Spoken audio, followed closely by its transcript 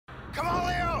Come on,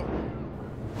 Leo!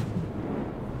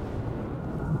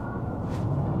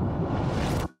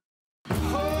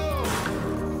 Hold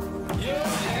your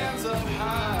hands up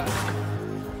high.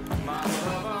 My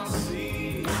love, I'll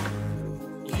see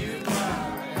you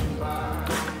by and by.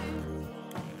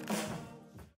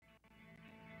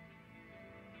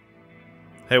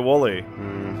 Hey, Wooly.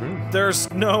 Mm-hmm.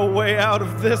 There's no way out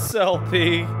of this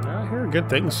LP. I hear good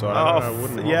things, so I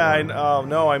wouldn't. Yeah,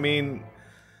 no, I mean...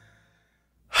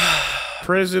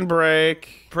 Prison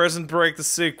Break. Prison Break, the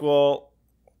sequel.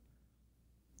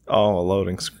 Oh, a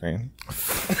loading screen.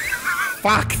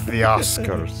 Fuck the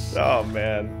Oscars. Oh,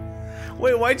 man.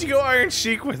 Wait, why'd you go Iron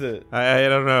Sheik with it? I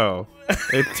don't know.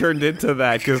 It turned into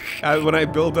that, because when I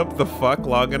build up the fuck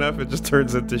long enough, it just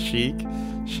turns into Chic.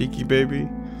 Cheeky baby.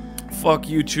 Fuck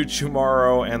you,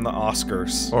 Chuchumaro, and the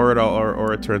Oscars.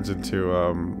 Or it turns into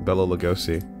Bela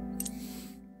Lugosi.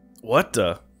 What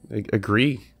the?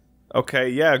 Agree. Okay,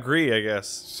 yeah, agree, I guess.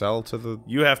 Sell to the...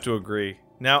 You have to agree.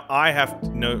 Now I have to...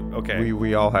 No, okay.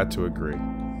 We all had to agree.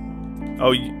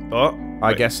 Oh,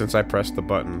 I guess since I pressed the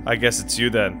button. I guess it's you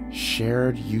then.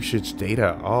 Shared usage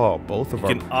data. Oh, both of You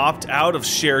can opt out of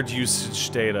shared usage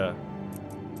data.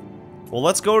 Well,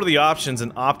 let's go to the options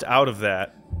and opt out of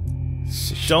that.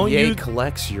 Don't EA you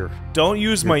collects your... Don't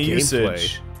use my gameplay.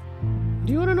 usage.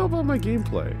 Do you want to know about my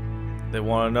gameplay? They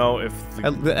want to know if...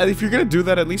 If you're gonna do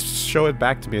that, at least show it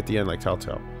back to me at the end, like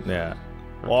Telltale. Yeah.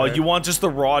 Well, you want just the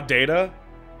raw data?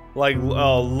 Like,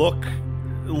 looked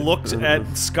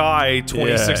at Sky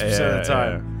 26% of the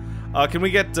time. Can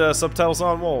we get subtitles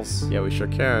on walls? Yeah, we sure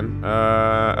can.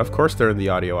 Of course they're in the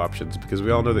audio options, because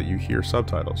we all know that you hear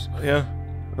subtitles. Yeah.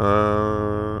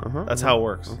 That's how it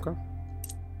works. Okay.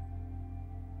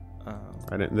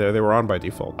 I didn't. They were on by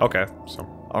default. Okay. So.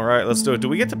 All right, let's do it. Do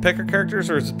we get to pick our characters,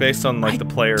 or is it based on like the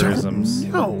playerisms?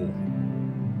 No.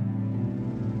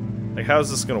 Like, how's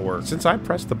this gonna work? Since I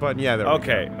pressed the button, yeah. There we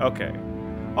go. Okay.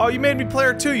 Oh, you made me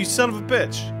player 2, you son of a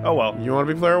bitch. Oh well. You want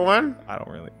to be player 1? I don't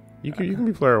really. You can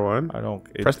be player 1. I don't.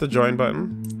 Press the join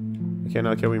button. Okay,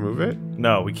 now can we move it?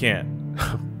 No, we can't.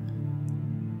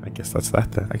 I guess that's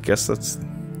that then. I guess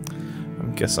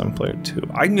I'm player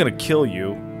 2. I'm gonna kill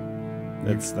you.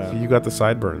 That's that. You got the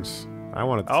sideburns. I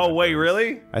wanted. The Oh wait,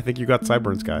 really? I think you got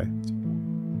sideburns, guy.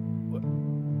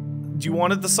 You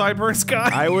wanted the sideburns guy?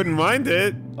 I wouldn't mind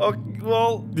it. Oh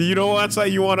well. Do you know what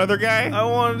side you want, other guy? I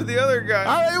wanted the other guy.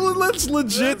 All right, well let's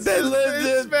legit.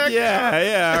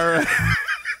 Yeah. All right.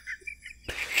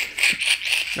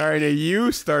 All right, now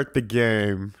you start the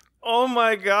game. Oh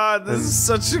my god, this is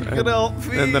such a good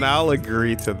LP. And then I'll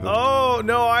agree to the. Oh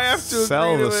no, I have to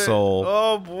sell agree to the it. soul.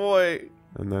 Oh boy.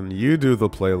 And then you do the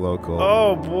play local.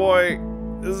 Oh boy,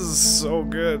 this is so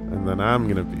good. And then I'm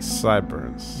gonna be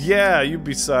sideburns. Yeah, you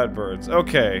be sideburns.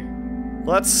 Okay,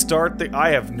 let's start the. I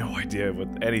have no idea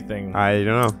what anything. I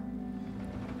don't know.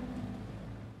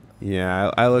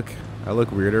 Yeah, I look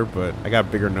weirder, but I got a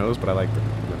bigger nose, but I like the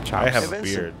chops. I have Hey, a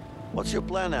Vincent, beard. what's your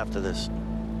plan after this?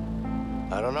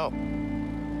 I don't know.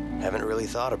 Haven't really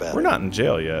thought about it. We're not in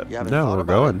jail yet. You haven't No, thought we're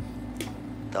about going.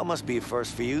 it? That must be a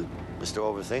first for you, Mr.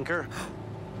 Overthinker.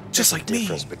 Just like the me.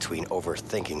 difference between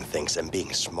overthinking things and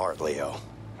being smart, Leo.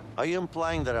 Are you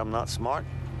implying that I'm not smart?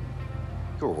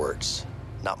 Your words,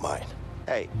 not mine.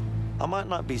 Hey, I might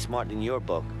not be smart in your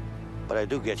book, but I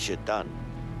do get shit done.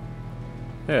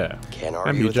 Yeah. Can't I'm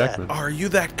argue Hugh with Jackman. that. Are you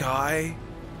that guy?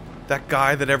 That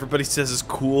guy that everybody says is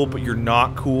cool, but you're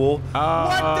not cool?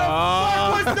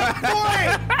 What the fuck was the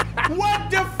point?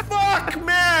 What the fuck,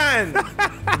 man?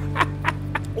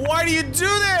 Why do you do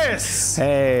this?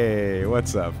 Hey,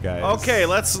 what's up, guys? Okay,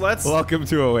 let's. Welcome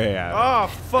to A Way Out. Oh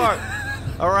fuck!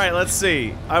 All right, let's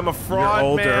see. I'm a fraud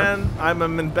older. man. I'm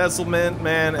an embezzlement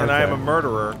man, and I am a Okay.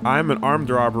 murderer. I'm an armed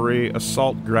robbery,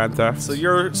 assault, grand theft. So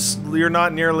you're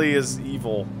not nearly as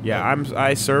evil. Yeah,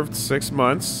 I served 6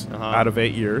 months out of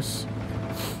 8 years.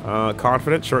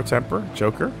 Confident, short temper,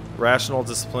 Joker. Rational,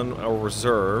 disciplined, or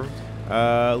reserved.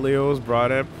 Leo was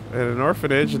brought up in an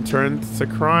orphanage and turned to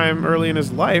crime early in his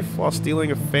life while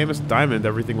stealing a famous diamond.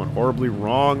 Everything went horribly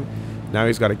wrong. Now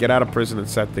he's got to get out of prison and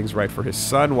set things right for his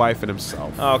son, wife, and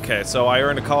himself. Okay, so I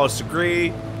earned a college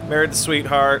degree, married the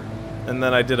sweetheart, and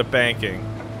then I did a banking.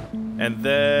 And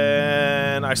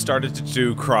then I started to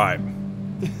do crime.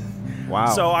 Wow.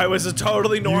 So I was a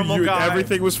totally normal guy.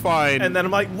 Everything was fine. And then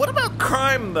I'm like, what about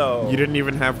crime, though? You didn't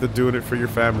even have the doing it for your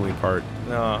family part.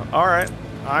 No. All right.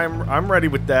 I'm ready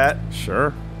with that.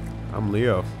 Sure. I'm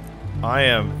Leo. I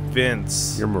am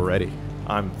Vince. You're Moretti.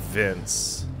 I'm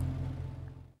Vince.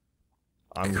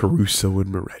 I'm Caruso and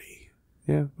Moretti.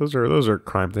 Yeah, those are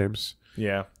crime names.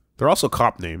 Yeah. They're also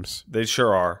cop names. They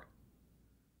sure are.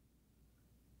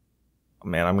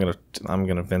 Man, I'm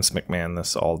gonna Vince McMahon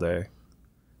this all day.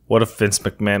 What if Vince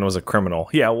McMahon was a criminal?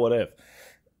 Yeah, what if?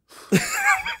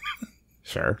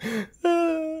 Sure.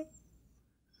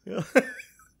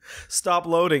 Stop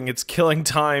loading. It's killing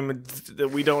time that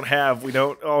we don't have. We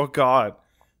don't. Oh God.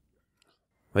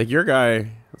 Like your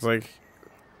guy. It's like.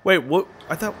 Wait. What?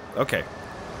 I thought. Okay.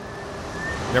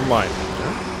 Never mind.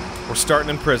 We're starting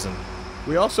in prison.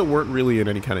 We also weren't really in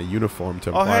any kind of uniform to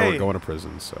imply hey. we're going to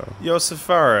prison, so. Yosef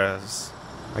Fares.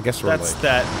 I guess we're That's like.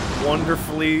 that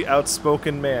wonderfully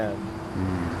outspoken man.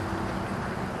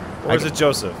 Or is it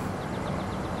Joseph?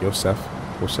 Yosef,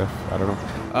 I don't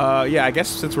know. Yeah, I guess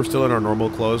since we're still in our normal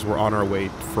clothes, we're on our way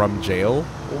from jail.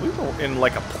 Well, we were in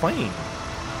like a plane.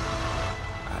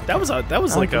 That was like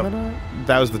a.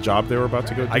 That was the job they were about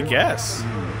to go do? I guess.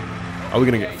 Are we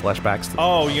gonna get flashbacks to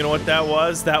Oh, you know what that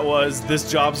was? That was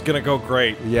this job's gonna go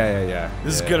great. Yeah.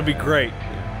 This is gonna be great.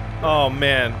 Yeah. Oh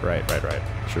man. Right.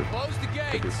 Sure. Close the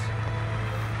gates.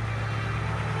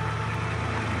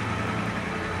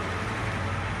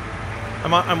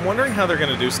 I'm wondering how they're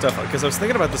gonna do stuff, because I was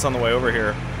thinking about this on the way over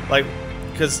here, like,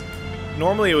 because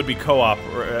normally it would be co-op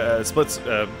or splits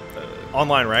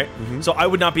online, right? So I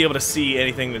would not be able to see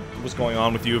anything that was going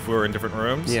on with you if we were in different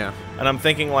rooms. Yeah. And I'm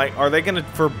thinking, like, are they gonna,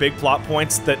 for big plot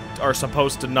points that are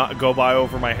supposed to not go by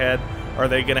over my head, are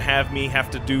they gonna have me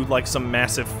have to do like some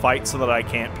massive fight so that I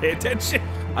can't pay attention?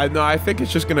 No, I think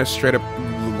it's just gonna straight up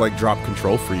like drop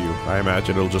control for you. I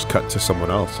imagine it'll just cut to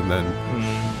someone else and then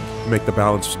make the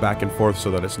balance back and forth so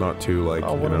that it's not too like.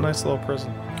 Oh, what a nice little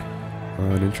prison.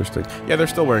 Interesting. Yeah, they're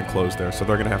still wearing clothes there, so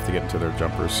they're gonna have to get into their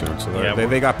jumpers soon. So Yeah,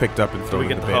 they got picked up and Do thrown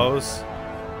we in get the the bin. hose?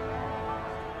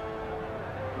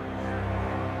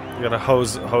 You gotta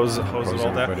hose it all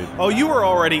down. everybody. Oh, you were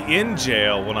already in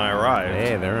jail when I arrived.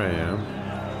 Hey, there I am.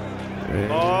 Hey.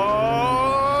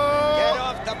 Oh! Get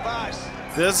off the bus!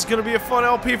 This is gonna be a fun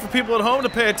LP for people at home to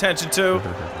pay attention to.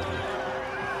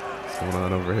 What's going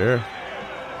on over here?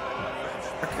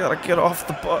 I gotta get off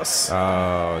the bus.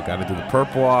 Oh, gotta do the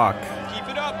perp walk. Keep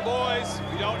it up, boys.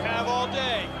 We don't have all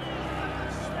day.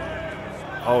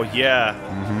 Oh yeah.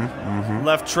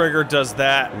 Left trigger does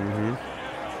that.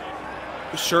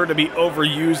 Sure to be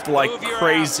overused like Move your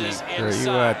crazy. asses Where are you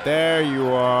inside. at? There you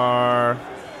are.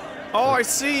 Oh, I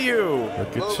see you.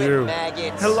 Look at you.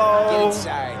 Hello.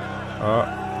 Oh,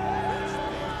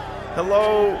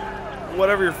 Hello.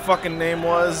 Whatever your fucking name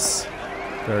was.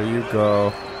 there you go.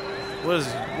 What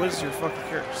is your fucking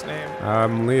character's name?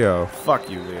 I'm Leo. Fuck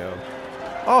you, Leo.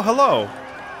 Oh, hello.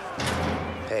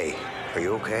 Hey, are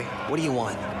you okay? What do you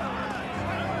want?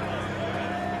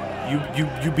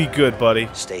 You be good, buddy.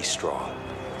 Stay strong.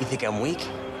 You think I'm weak?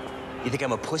 You think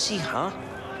I'm a pussy, huh?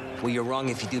 Well, you're wrong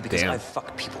if you do, because Damn. I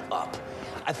fuck people up.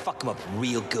 I fuck them up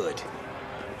real good.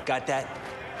 Got that?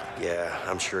 Yeah,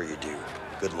 I'm sure you do.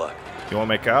 Good luck. You want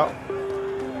to make out?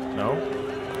 No?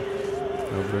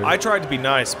 Over. I tried to be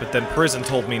nice, but then prison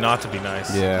told me not to be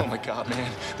nice. Oh Yeah. my God,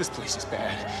 man, this place is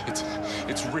bad.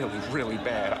 It's really, really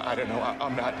bad. I don't know.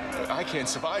 I'm not. I can't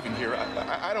survive in here.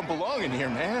 I don't belong in here,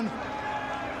 man.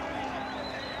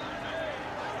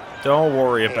 Don't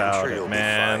worry Hey, I'm about sure you'll it, be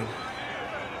man.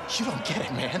 You don't get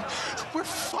it, man. We're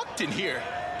fucked in here.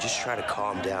 Just try to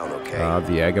calm down, okay?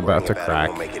 The egg about to Worrying crack. it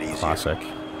won't make it easier. Classic.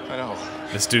 I know.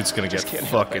 This dude's gonna get Just can't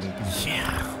help fucking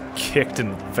kicked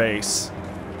in the face.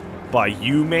 By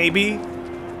you, maybe?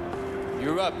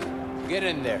 You're up. Get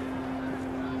in there.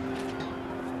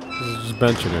 He's just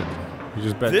benching it. He's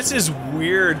just benching This it. is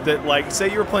weird that, like, say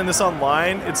you were playing this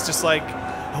online, it's just like,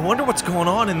 I wonder what's going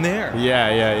on in there.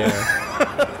 Yeah.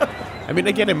 I mean,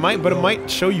 again, it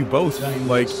might show you both,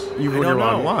 like, you when I don't you're know.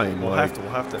 online. We'll have to.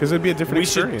 Because it'd be a different We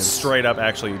experience. should straight up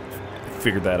actually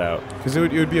figure that out. Because it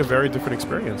would be a very different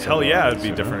experience. Hell yeah, it'd otherwise, be a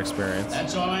you know? different experience.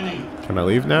 That's all I need. Can I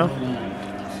leave now?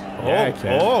 Yeah, I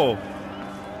can. Oh.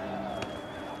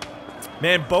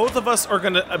 Man, both of us are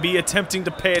gonna be attempting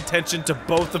to pay attention to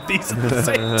both of these at the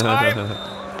same time.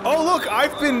 Oh, look,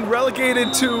 I've been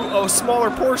relegated to a smaller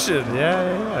portion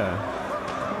Yeah.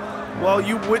 while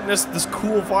you witness this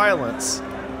cool violence.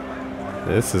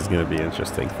 This is gonna be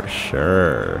interesting for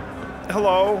sure.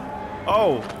 Hello.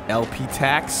 Oh. LP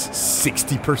tax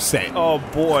 60%. Oh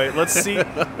boy. Let's see.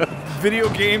 Video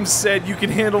games said you can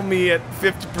handle me at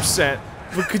 50%,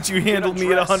 but could you handle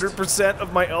me at 100%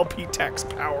 of my LP tax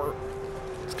power?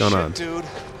 What's going on? Dude,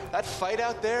 that fight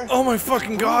out there? Oh my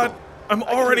fucking god. I'm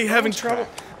already having trouble.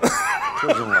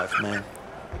 Prison life, man.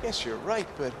 I guess you're right,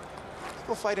 but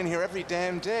people fight in here every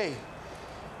damn day.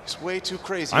 It's way too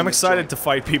crazy. I'm excited to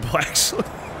fight people, actually.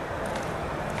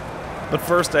 But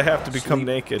first, I have to become Sleep,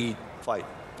 naked. Eat, fight.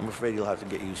 I'm afraid you'll have to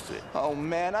get used to it. Oh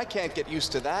man, I can't get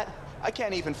used to that. I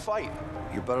can't even fight.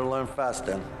 You better learn fast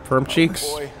then. Firm cheeks.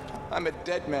 Boy, I'm a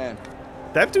dead man.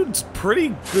 That dude's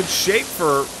pretty good shape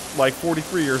for like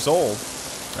 43 years old.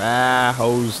 Ah,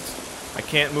 hosed. I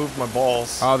can't move my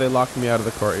balls. Oh, they locked me out of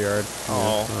the courtyard.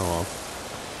 Oh. Oh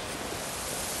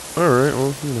well. Alright,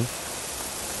 well, you know.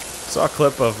 Saw a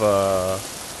clip of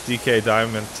DK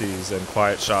Diamantes and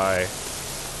Quiet Shy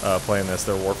playing this.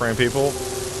 They're Warframe people.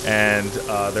 And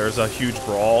there's a huge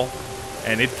brawl.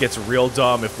 And it gets real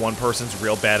dumb if one person's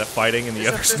real bad at fighting and the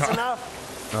other's not.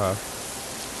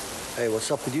 Hey, what's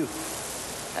up with you?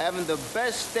 Having the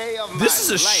best day of my life. This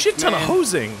is a shit ton of man.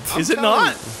 hosing, is I'm it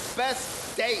not? telling you,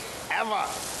 best day ever.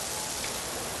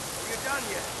 You done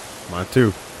yet? Mine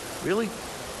too. Really?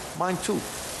 Mine too.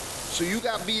 So you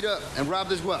got beat up and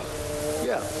robbed as well?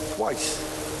 Yeah, twice.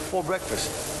 For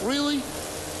breakfast. Really?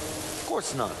 Of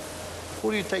course not.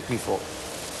 Who do you take me for?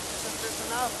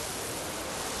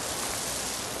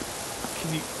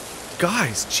 Can you...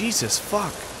 Guys, Jesus,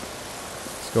 fuck.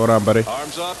 What's going on, buddy?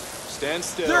 Arms up. Stand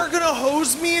still. They're gonna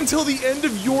hose me until the end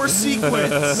of your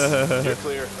sequence. You're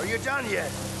clear. Are you done yet?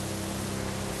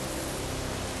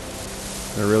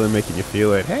 They're really making you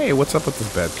feel it. Hey, what's up with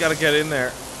this bed? Gotta get in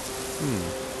there.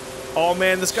 Oh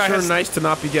man, this guy Sure has... nice to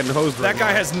not be getting hosed right That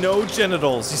guy now. has no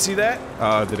genitals. You see that?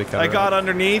 Oh, did it cut I it got out?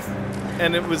 underneath,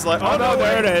 and it was like... Oh, no,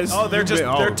 there wait. it is. Oh, they're You just... bit-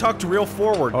 oh. They're tucked real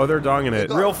forward. Oh, they're donging it.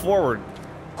 Real forward.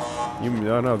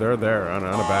 No, they're there,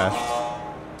 unabashed.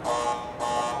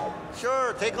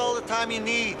 Sure, take all the time you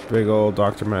need. Big old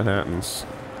Dr. Manhattans.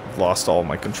 Lost all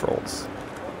my controls.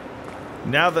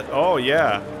 Now that... Oh,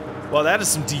 yeah. Well, that is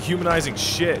some dehumanizing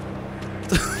shit.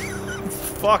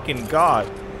 Fucking God.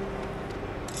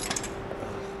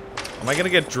 Am I gonna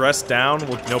get dressed down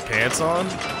with no pants on?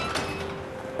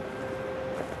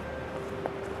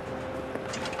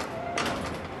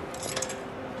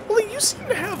 Well, you seem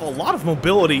to have a lot of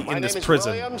mobility in this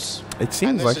prison. Williams, It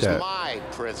seems like this is that. my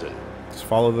prison. Just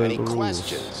follow the Any rules.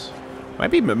 questions?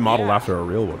 Might be modeled Yeah. after a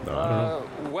real one, though. I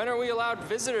don't know. When are we allowed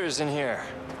visitors in here?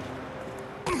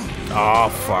 Oh,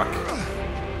 fuck.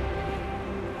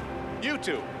 You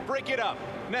two, break it up.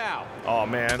 Now. Oh,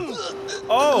 man.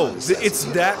 Oh, it's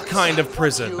that kind of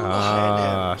prison.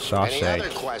 Ah, Any Shawshank. other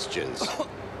questions?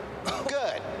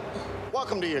 Good.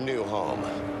 Welcome to your new home.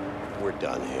 We're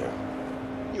done here.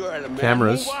 You heard him, man.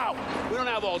 Cameras. Move out. We don't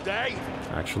have all day.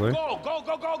 Actually. Go, go,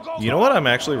 go, go, go. You know what I'm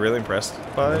actually really impressed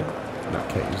by? No,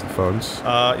 can't use the phones.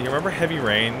 You remember Heavy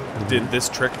Rain did this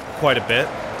trick quite a bit?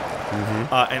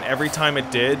 And every time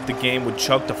it did, the game would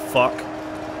chug to fuck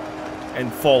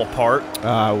and fall apart.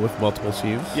 With multiple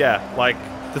scenes. Yeah, like,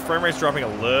 the frame rate's dropping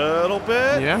a little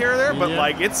bit Yeah, here or there, but yeah.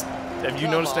 like, it's... Have you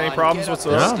Come noticed any on, problems get up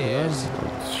whatsoever? the Yeah, stairs.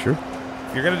 it's true.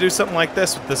 If you're gonna do something like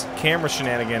this with this camera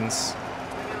shenanigans,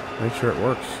 Make sure it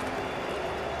works.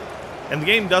 and the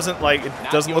game doesn't, like, it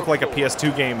Not doesn't look your like a fault.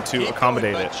 PS2 game to Keep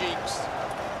accommodate going, it. butt cheeks.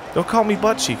 Don't call me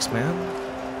butt cheeks, man.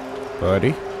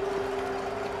 Buddy.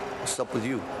 What's up with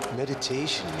you?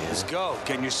 Meditation, man. Let's go.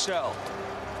 Get in your cell.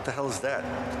 What the hell is that?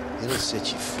 It'll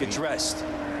set you free. Get dressed.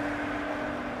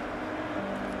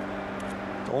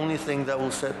 The only thing that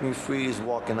will set me free is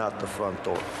walking out the front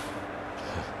door.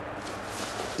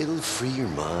 It'll free your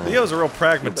mind. Leo's a real You better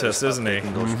pragmatist, stop isn't he?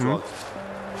 taking those drugs.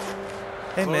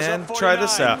 Hey, Close man, up try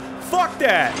this 49. out. Fuck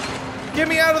that! Get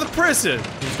me out of the prison!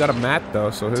 He's got a mat though,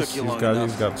 so Took he's you long got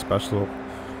enough. special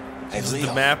Hey, It's Leo.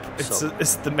 the map. It's So,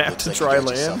 it's the map Looks to like dry you got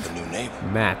land. yourself a new neighbor.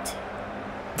 mat.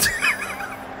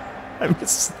 I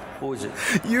miss, Who is it?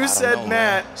 you don't said know,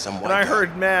 Matt, man. Some and white I guy.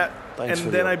 heard Matt, Thanks for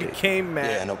and the then I update. became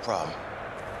Matt. Yeah, no problem.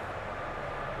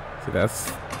 See, that's.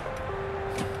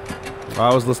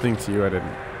 While I was listening to you, I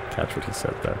didn't catch what he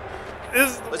said there.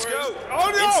 Let's go.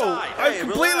 Oh no! Inside. I've Hey,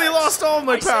 completely relax. lost all of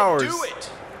my I said powers. do it.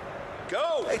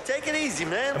 Go. Hey, take it easy,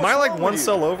 man. Am What's I like wrong one with you?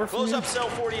 cell over from Close you? up cell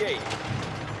 48.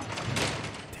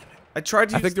 I tried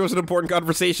to. I think there was an important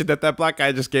conversation that black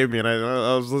guy just gave me, and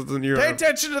I was listening to you. Pay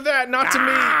attention to that, not to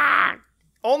me.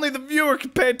 Only the viewer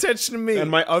can pay attention to me.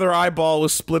 And my other eyeball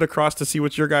was split across to see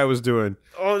what your guy was doing.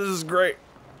 Oh, this is great.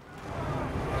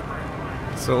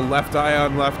 So left eye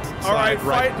on left All side,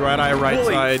 right, right eye right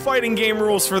Wooly, side. fighting game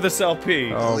rules for this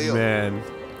LP. Oh Leo. man.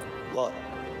 What?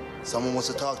 Someone wants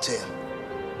to talk to you.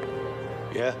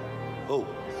 Yeah? Who?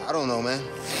 I don't know, man.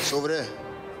 It's over there.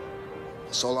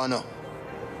 That's all I know.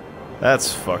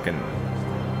 That's fucking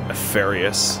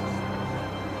nefarious.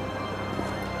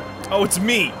 Oh, it's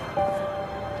me.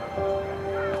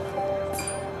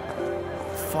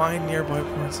 Find nearby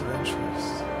points of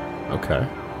interest. Okay.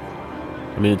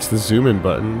 I mean, it's the zoom in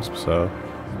buttons, so.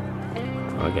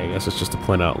 Okay, I guess it's just to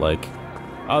point out, like.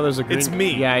 Oh, there's a green. It's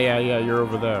me. Yeah, you're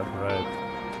over there, right.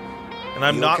 And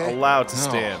I'm You not okay? allowed to No.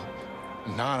 stand.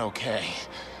 Not okay.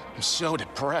 I'm so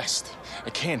depressed. I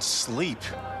can't sleep.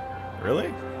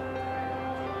 Really?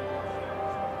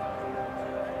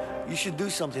 You should do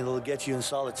something that'll get you in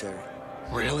solitary.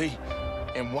 Really?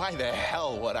 And why the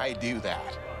hell would I do that?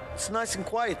 It's nice and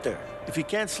quiet there. If you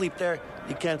can't sleep there,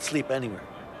 you can't sleep anywhere.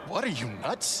 What, are you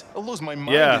nuts? I'll lose my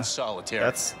mind Yeah. in solitaire.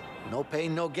 That's No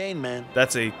pain, no gain, man.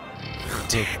 a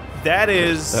that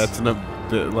is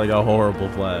like a horrible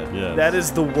plan. Yeah. that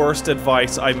is the worst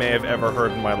advice I may have ever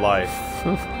heard in my life.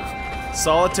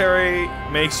 Solitary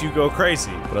makes you go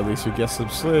crazy. But at least you get some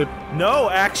sleep. No,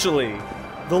 actually,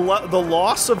 the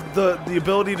loss of the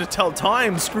ability to tell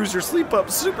time screws your sleep up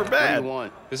super What bad. do you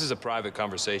want? This is a private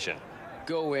conversation.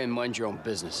 Go in, mind your own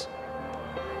business.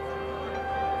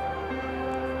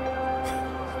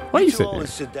 Why are you two sitting here?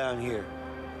 always sit down here.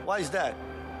 Why is that?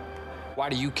 Why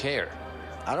do you care?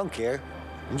 I don't care.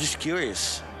 I'm just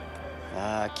curious.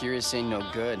 Curious ain't no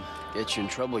good. Gets you in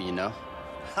trouble, you know.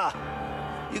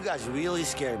 Ha! You guys really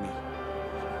scare me.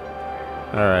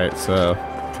 Alright, so,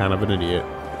 kind of an idiot.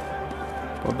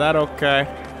 Well, that okay.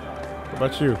 What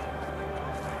about you?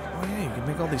 Oh yeah, you can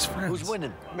make all these friends. Who's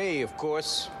winning? Me, of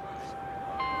course.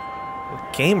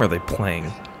 What game are they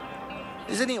playing?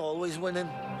 Isn't he always winning?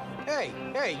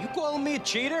 Hey, you calling me a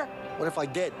cheater? What if I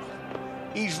did?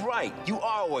 He's right. You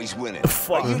are always winning.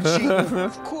 Fuck. Are you cheating?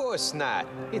 Of course not.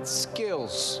 It's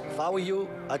skills. If I were you,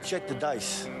 I'd check the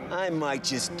dice. I might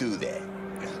just do that.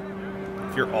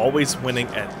 You're always winning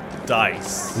at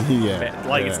dice. Yeah, Man,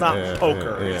 like, it's yeah, not yeah,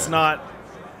 poker. yeah, yeah. It's not...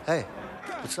 Hey,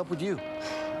 what's up with you?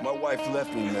 My wife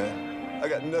left me, man. I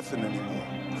got nothing anymore.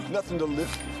 Nothing to live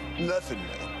for. Nothing,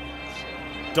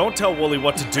 man. Don't tell Wooly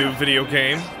what to do, video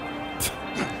game.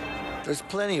 There's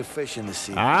plenty of fish in the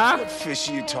sea. What fish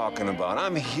are you talking about?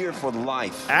 I'm here for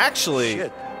life. Actually...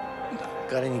 Shit.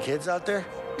 Got any kids out there?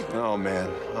 Oh, man.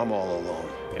 I'm all alone.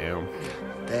 Damn.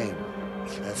 Dang,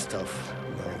 that's tough.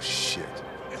 No shit.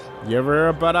 You ever hear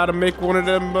about how to make one of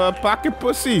them pocket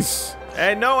pussies?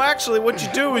 Hey, no, actually, what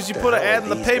you do is you put an ad in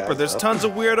the paper. There's tons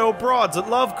of weirdo broads that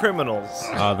love criminals.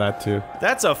 Oh, that too.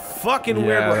 That's a fucking Yeah,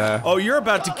 weird one. that- Oh, you're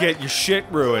about to get your shit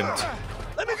ruined.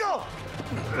 Let me go!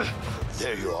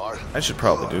 There you are. I should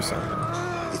probably do something.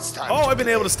 It's time Oh, to I've been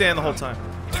play. able to stand the whole time.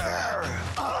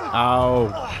 Ow.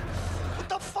 What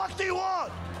the fuck do you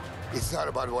want? It's not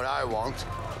about what I want.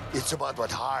 It's about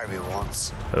what Harvey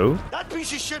wants. Who? That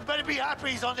piece of shit better be happy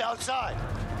he's on the outside.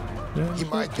 He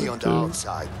might be on the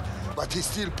outside, but he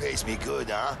still pays me good,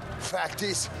 huh? Fact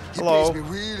is, he Hello. pays me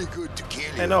really good to kill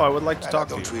you. Hey, no, I would like to and talk I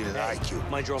to don't you. really like you.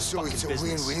 mind your own So fucking it's a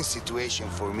business. win-win situation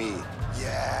for me.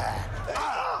 Yeah.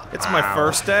 It's my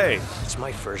first day. It's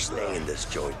my first day in this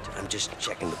joint. I'm just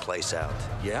checking the place out.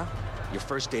 Yeah? Your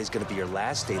first day is gonna be your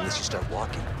last day unless you start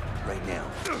walking. Right now.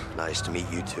 Nice to meet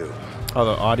you too. Oh,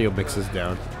 the audio mix is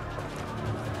down.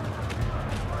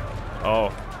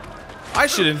 Oh. I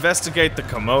should investigate the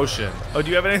commotion. Oh, do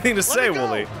you have anything to say,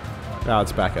 Wooly? Now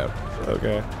it's back up.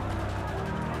 Okay.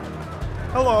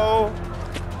 Hello.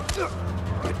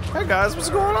 Hey guys, what's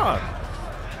going on?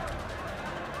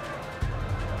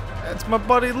 It's my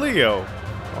buddy Leo.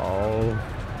 Oh.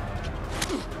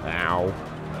 Ow.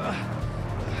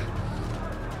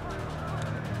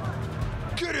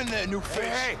 Get in there, new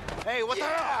fish. Hey, what the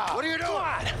hell? What are you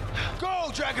doing?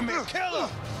 Go, Dragon Man. Kill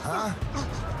him.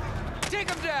 Take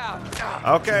him down!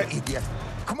 Okay, Idiot.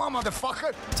 Come on,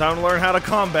 motherfucker. time to learn how to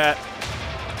combat.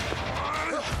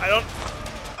 I don't...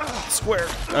 Square.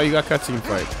 Oh, you got cutscene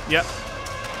fight. Yep.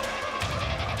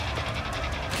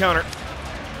 Counter.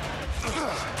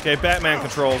 Okay, Batman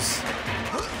controls.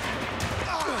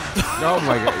 Oh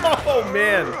my god. Oh,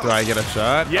 man. Do I get a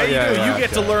shot? Yeah, Oh, you do. You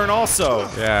get to okay. learn also.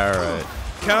 Yeah, alright.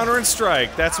 Counter and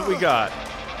strike. That's what we got.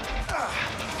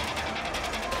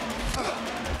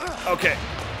 Okay.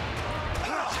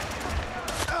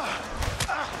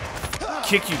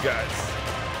 Kick you guys.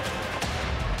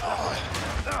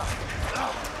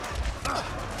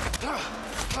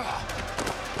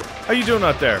 How you doing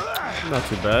out there? Not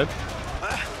too bad.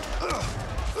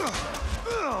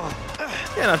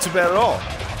 Yeah, not too bad at all.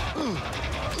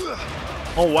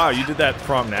 Oh wow, you did that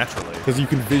prompt naturally. Because you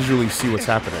can visually see what's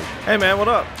happening. Hey man, what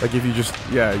up? Like if you just,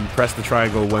 yeah, you press the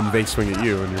triangle when they swing at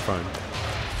you and you're fine.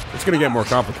 It's gonna get more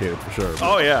complicated for sure.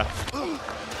 Oh yeah.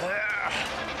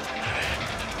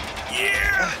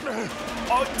 Yeah.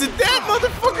 Oh, did that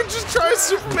motherfucker just try a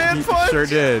Superman He punch? sure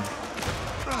did.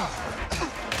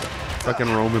 Fucking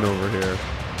Roman over here.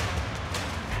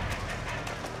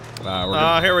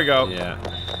 Here we go. Yeah.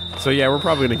 So yeah, we're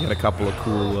probably gonna get a couple of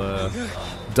cool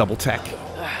double tech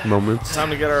moments. Time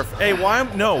to get our. Hey, why?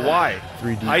 No, why?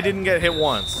 3D. I didn't get hit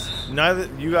once. Neither.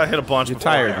 You got hit a bunch. You're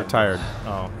before tired. I You're got- tired.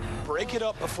 Oh. Break it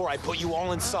up before I put you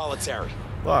all in solitary.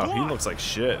 Wow, he looks like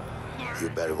shit. You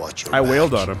better watch your I back.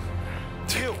 wailed on him.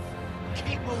 You.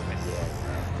 Keep moving.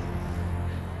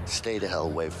 Yeah. Stay the hell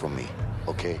away from me,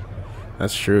 okay?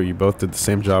 That's true. You both did the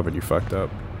same job and you fucked up.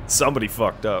 Somebody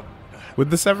fucked up. Would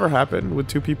this ever happen? Would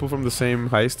two people from the same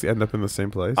heist end up in the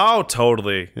same place? Oh,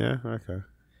 totally. Yeah, okay.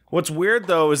 What's weird,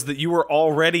 though, is that you were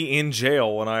already in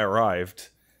jail when I arrived.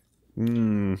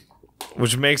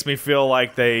 Which makes me feel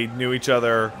like they knew each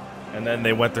other, and then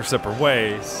they went their separate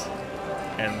ways.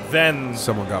 And then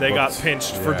Someone got they got booked.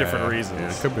 pinched for different Yeah, reasons.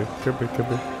 Yeah, could be.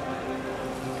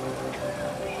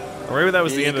 Or maybe that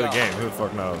was the end of the game. Who the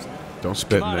fuck knows? Don't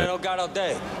spit in it. got all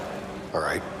day. All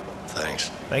right. Thanks.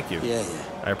 Thank you. Yeah.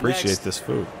 I appreciate this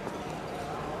food.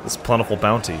 This plentiful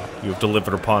bounty you have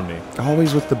delivered upon me.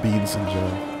 Always with the beans in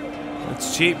jail.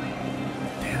 It's cheap.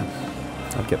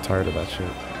 I'd get tired of that shit.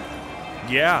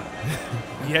 Yeah.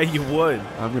 Yeah, you would.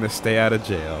 I'm gonna stay out of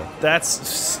jail. That's,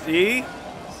 see?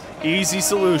 Easy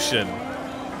solution.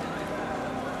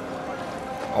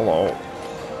 Hello.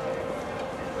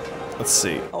 Let's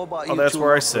see. How about Oh, you that's two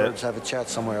where I lovebirds sit. have a chat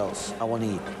somewhere else? I want to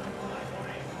eat.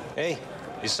 Hey,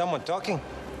 is someone talking?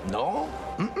 No?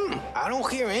 I don't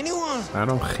hear anyone. I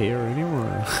don't hear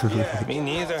anyone. Me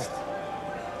neither.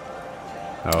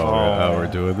 Oh, we're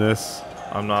doing this.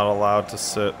 I'm not allowed to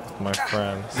sit with my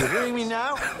friends. You hearing me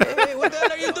now? Hey, what the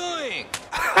hell are you doing?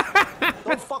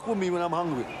 Don't fuck with me when I'm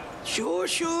hungry.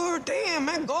 Sure. Damn,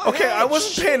 man, go Okay, ahead. I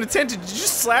wasn't paying attention. Did you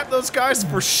slap those guys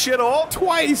for shit all?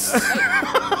 Twice.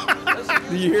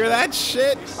 Do you hear that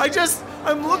shit?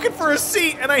 I'm looking for a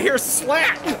seat and I hear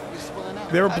slap.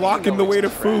 They were blocking the way to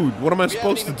food. What am I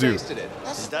supposed to do?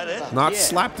 Is that it? Not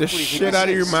slap the shit out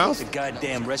of your mouth?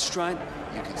 Goddamn restaurant.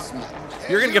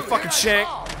 You're gonna get fucking shanked.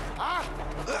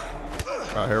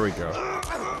 Oh, here we go.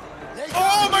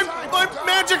 Oh, my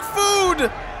magic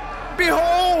food!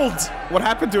 Behold! What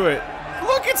happened to it?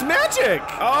 Look, it's magic!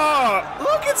 Oh,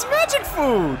 look, it's magic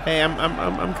food! Hey, I'm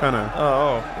kind of.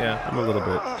 Oh, yeah. I'm a little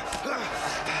bit.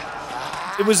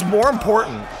 It was more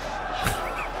important.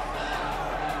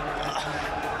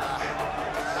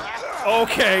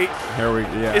 Okay. Here we.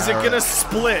 Yeah. Is it all gonna right.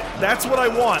 split? That's what I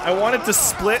want. I want it to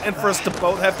split and for us to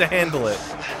both have to handle it.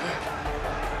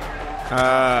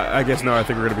 I guess no. I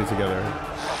think we're gonna be together.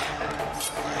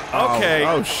 Okay.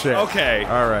 Oh shit. Okay.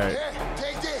 All right.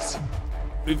 Take this.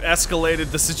 We've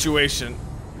escalated the situation.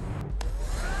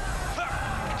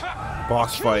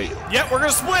 Boss fight. Yeah, we're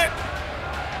gonna split.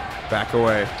 Back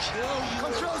away.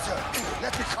 Come closer.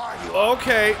 Let me carve you.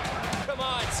 Okay. Come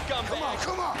on, scumbag.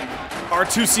 Come on.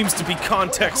 R2 seems to be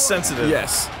context sensitive.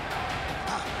 Yes.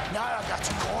 Now I got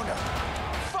you cornered.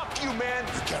 Fuck you, man.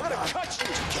 I'm gonna cut you.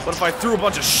 What if I threw a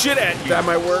bunch of shit at you? That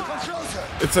might work. Come closer.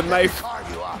 It's a knife. Carve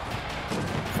you up.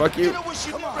 Fuck you.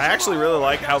 I actually really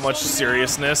like how much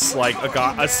seriousness, like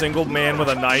a single man with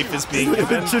a knife is being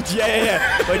given.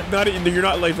 yeah. Like not. You're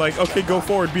not like. Okay, go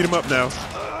forward. Beat him up now.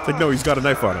 It's like no, he's got a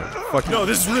knife on him. Fuck No,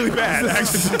 this is really bad.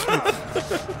 Actually.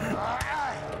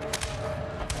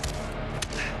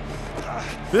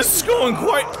 This is going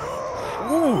quite.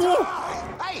 Ooh.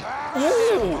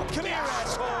 Ooh. Come here,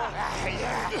 asshole.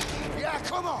 Yeah,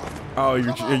 come on. Oh,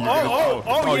 you're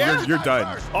Yeah. you're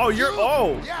done. Oh, you're.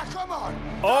 Oh. Yeah, come on.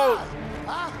 Oh.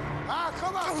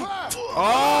 Come on.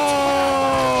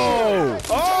 Oh.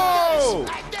 Oh.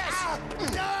 Like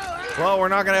this. No. Well, we're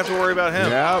not gonna have to worry about him.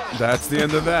 Yep, that's the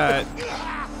end of that.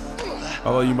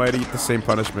 Although you might eat the same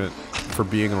punishment for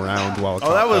being around while it's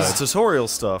Oh, that was outside. tutorial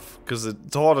stuff because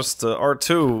it taught us to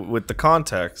R2 with the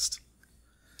context.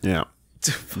 Yeah.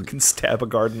 To fucking stab a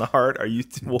guard in the heart. Are you?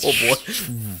 Oh boy.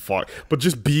 Fuck. But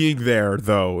just being there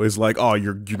though is like, oh,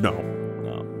 you know.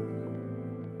 No.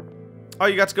 Oh,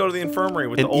 you got to go to the infirmary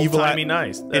with An the old evil timey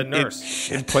nurse.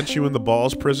 And punch you in the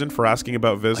balls prison for asking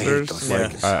about visitors. those Like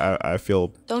things. I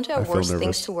feel. Don't you I have feel worse things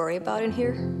nervous. to worry about in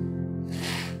here?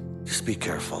 Just be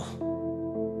careful.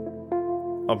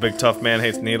 Oh, big tough man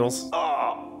hates needles.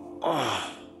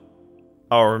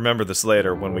 I'll remember this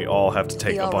later when we all have to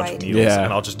take Be a all bunch of right. needles, Yeah.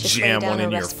 and I'll just Just lay jam down one and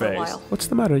in your rest for a face. while. What's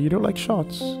the matter? You don't like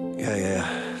shots?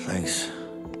 Yeah, thanks.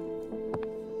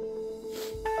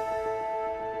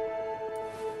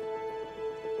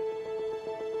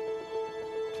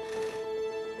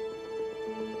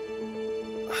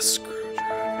 A screwdriver.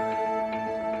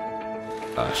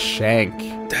 A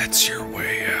shank. That's your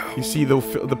way out. You see,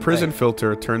 the prison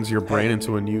filter turns your brain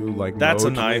into a new like. That's a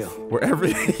mode knife. Where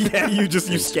yeah, you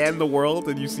scan the world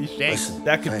and you see shank. Listen,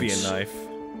 That could be a thanks. knife.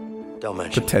 Don't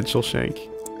mention it. Potential shank.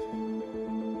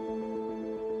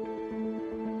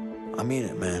 I mean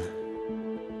it, man.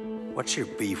 What's your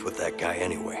beef with that guy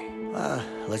anyway?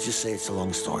 Let's just say it's a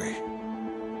long story.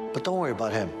 But don't worry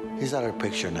about him. He's out of the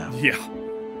picture now. Yeah.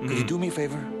 Could you do me a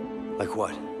favor? Like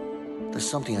what? There's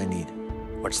something I need.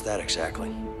 What's that exactly?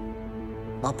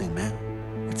 Nothing,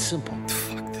 man. It's simple.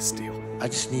 Fuck this deal. I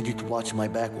just need you to watch my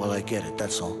back while I get it,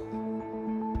 that's all.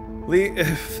 Lee,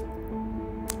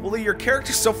 Lee, your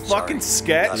character's so fucking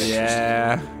sketch.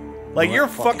 Yeah. Like, Well, you're a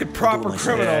fuck it. fucking I'll proper do it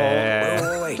myself. criminal.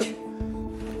 Yeah. Wait.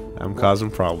 I'm causing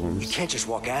You problems. can't just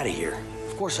walk out of here.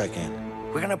 Of course I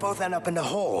can. We're gonna both end up in the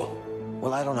hole.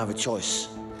 Well, I don't have a choice.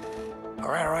 All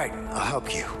right. I'll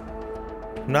help you.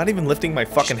 I'm not even lifting my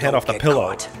fucking Just head don't off the get pillow.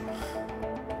 caught.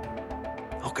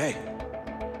 Okay.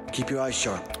 Keep your eyes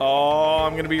sharp. Oh,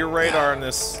 I'm gonna be your radar in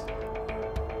this.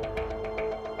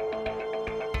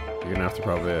 You're gonna have to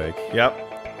probably like. Yep.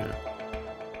 Yeah.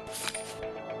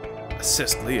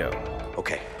 Assist Leo.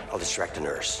 Okay, I'll distract the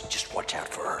nurse. Just watch out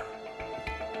for her.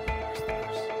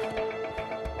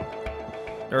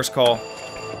 Nurse call.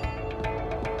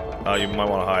 Oh, you might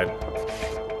want to hide.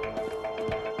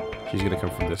 She's gonna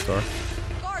come from this door.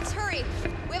 Guards, hurry!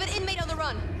 We have an inmate on the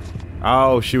run.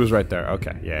 Oh, she was right there.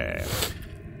 Okay, yeah.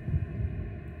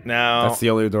 Now, That's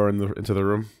the only door into the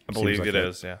room. I believe Seems it like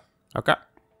is. Yeah. Okay.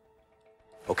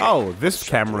 Okay. Oh, this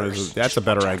Distract the camera nurse. is. That's a Just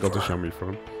better watch out angle for to her. show me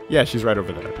from. Yeah, she's right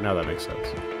over there. Now that makes sense.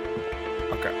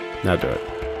 Okay. Now do it.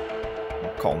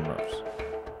 Call nurse.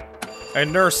 Hey,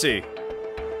 nursey.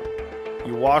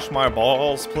 You wash my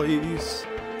balls, please.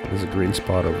 There's a green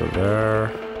spot over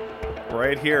there.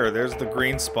 Right here. There's the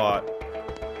green spot.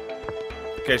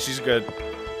 Okay, she's good.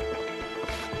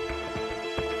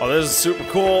 Oh, this is super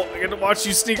cool. I get to watch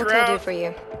you sneak What can I do around. for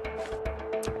you?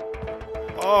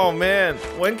 Oh, man.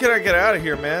 When can I get out of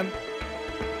here, man?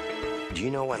 Do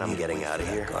you know when I'm getting out of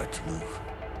here? Guard to move.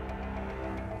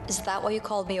 Is that why you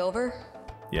called me over?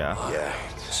 Yeah. Yeah,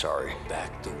 sorry. But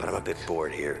I'm a bit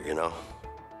bored here, you know?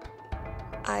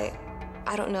 I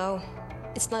don't know.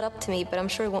 It's not up to me, but I'm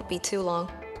sure it won't be too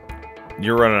long.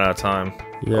 You're running out of time.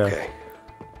 Yeah. Okay.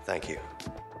 Thank you.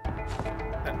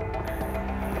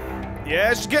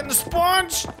 Yeah, she's getting the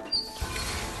sponge.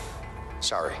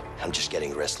 Sorry, I'm just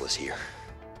getting restless here.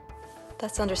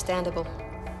 That's understandable.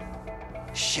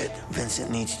 Shit, Vincent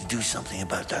needs to do something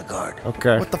about that guard.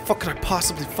 Okay. What the fuck could I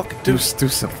possibly fucking do? Do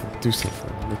something. Do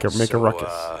something. Make a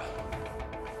ruckus.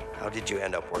 How did you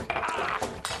end up working?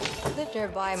 I lived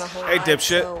nearby my whole Hey, life,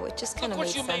 dipshit. so it just kind of made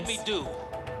sense.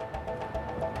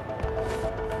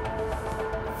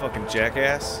 Fucking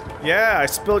jackass. Yeah, I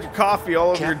spilled your coffee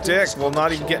all over your dick while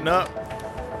not even getting up.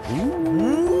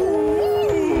 Ooh,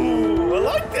 I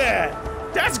like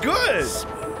that. That's good.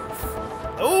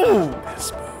 Ooh.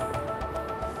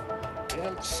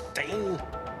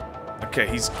 Okay,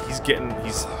 he's gonna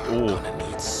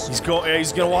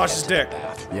wash his dick.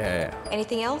 Yeah.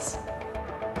 Anything else?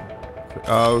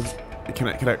 Can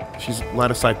I? She's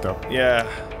line of sight though. Yeah.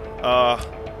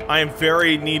 I am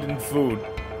very needing food.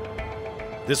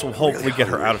 This will hopefully Really get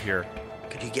her hungry. out of here.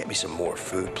 Could you get me some more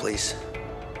food, please?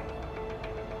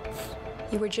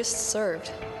 You were just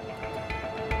served.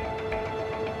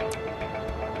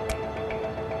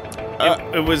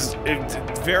 It was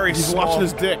very He's small. washing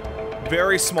his dick.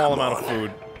 Very small Come amount on. of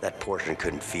food. That portion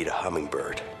couldn't feed a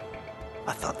hummingbird.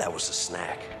 I thought that was a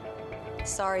snack.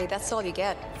 Sorry, that's all you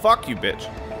get. Fuck you, bitch.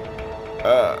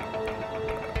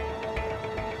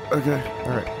 Okay. All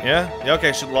right. Yeah? Yeah,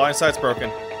 okay, the line of sight's broken.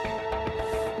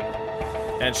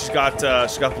 And she's got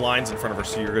blinds in front of her,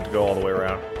 so you're good to go all the way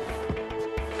around.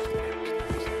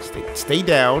 Stay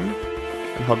down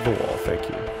and hug the wall. Thank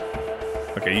you.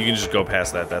 Okay, you can just go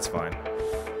past that, that's fine.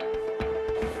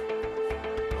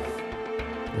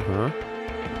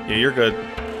 Yeah, you're good.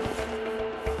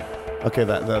 Okay,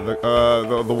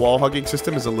 the wall hugging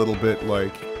system is a little bit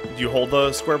like. Do you hold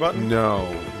the square button? No,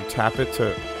 you tap it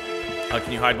to.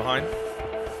 Can you hide behind?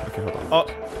 Okay, hold on.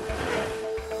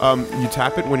 Oh. You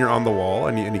tap it when you're on the wall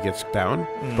and he gets down,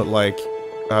 but like,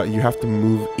 you have to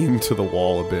move into the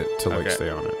wall a bit to like stay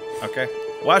on it. Okay.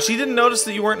 Wow, she didn't notice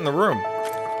that you weren't in the room.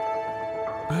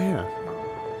 Oh yeah.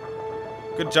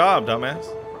 Good job, dumbass.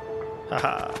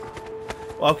 Haha.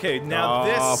 Okay, now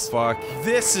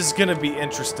this is gonna be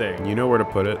interesting. You know where to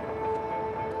put it.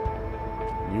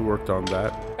 You worked on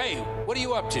that. Hey, what are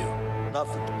you up to?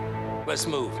 Nothing. Let's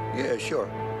move. Yeah, sure.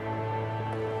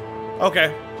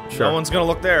 Okay. Sure. No one's gonna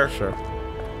look there. Sure.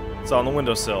 It's on the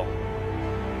windowsill.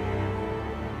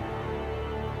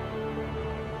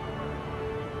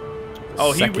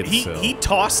 Oh, Second he sill.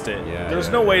 tossed it. Yeah, There's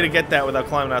yeah, no way yeah. to get that without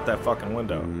climbing out that fucking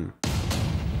window.